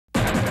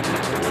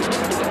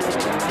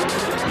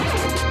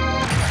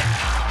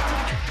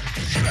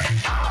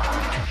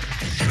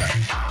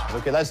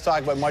Okay, let's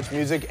talk about Much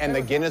Music and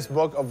the Guinness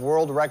Book of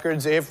World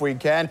Records if we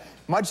can.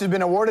 Much has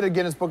been awarded a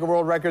Guinness Book of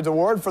World Records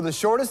award for the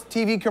shortest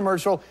TV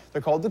commercial.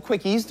 They're called the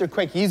Quickies. They're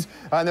Quickies.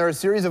 And they're a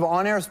series of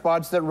on-air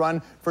spots that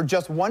run for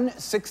just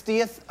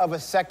 1/60th of a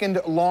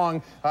second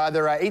long.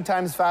 They're 8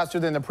 times faster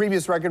than the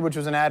previous record, which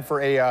was an ad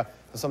for a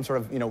some sort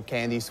of,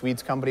 candy,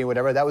 sweets company,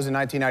 whatever. That was in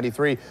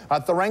 1993.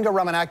 Tharanga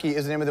Ramanaki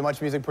is the name of the Much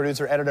Music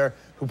producer, editor,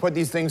 who put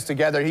these things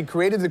together. He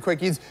created the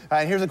Quickies,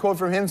 and here's a quote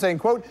from him saying,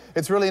 quote,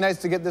 "It's really nice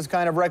to get this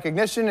kind of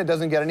recognition. It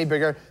doesn't get any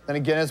bigger than a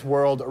Guinness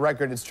World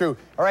Record." It's true.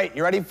 All right,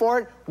 you ready for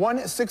it?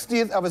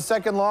 1/60th of a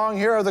second long.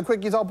 Here are the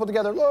Quickies all put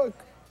together. Look.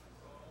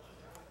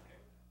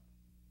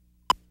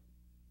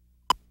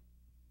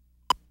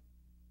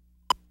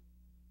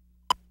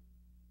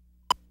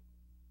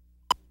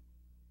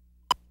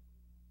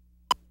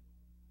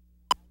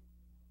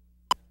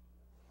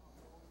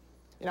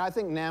 I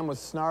think Nam was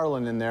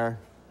snarling in there.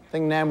 I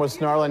think Nam was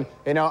snarling.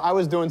 I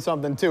was doing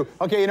something too.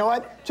 Okay, you know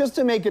what? Just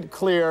to make it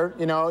clear,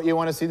 you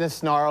want to see the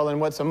snarl and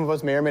what some of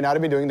us may or may not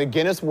have been doing. The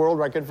Guinness World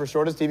Record for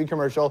shortest TV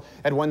commercial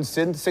at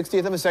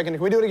 1/60th of a second.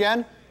 Can we do it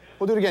again?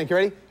 We'll do it again. You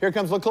ready? Here it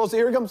comes. Look closely.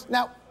 Here it comes.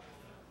 Now.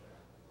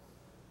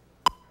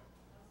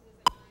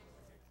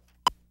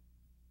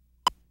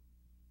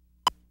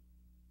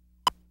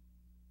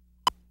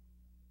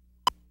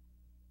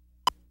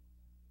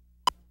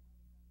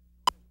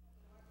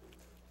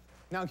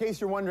 Now, in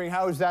case you're wondering,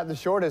 how is that the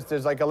shortest?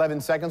 There's like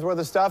 11 seconds worth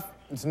of stuff.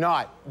 It's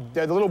not.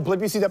 The little blip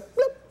you see, that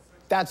bloop,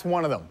 that's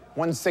one of them.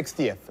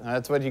 1/60th.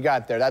 That's what you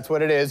got there. That's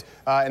what it is.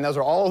 And those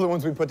are all of the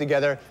ones we put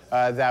together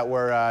that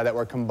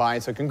were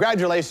combined. So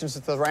congratulations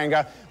to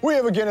Tharanga. We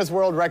have a Guinness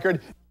World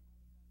Record.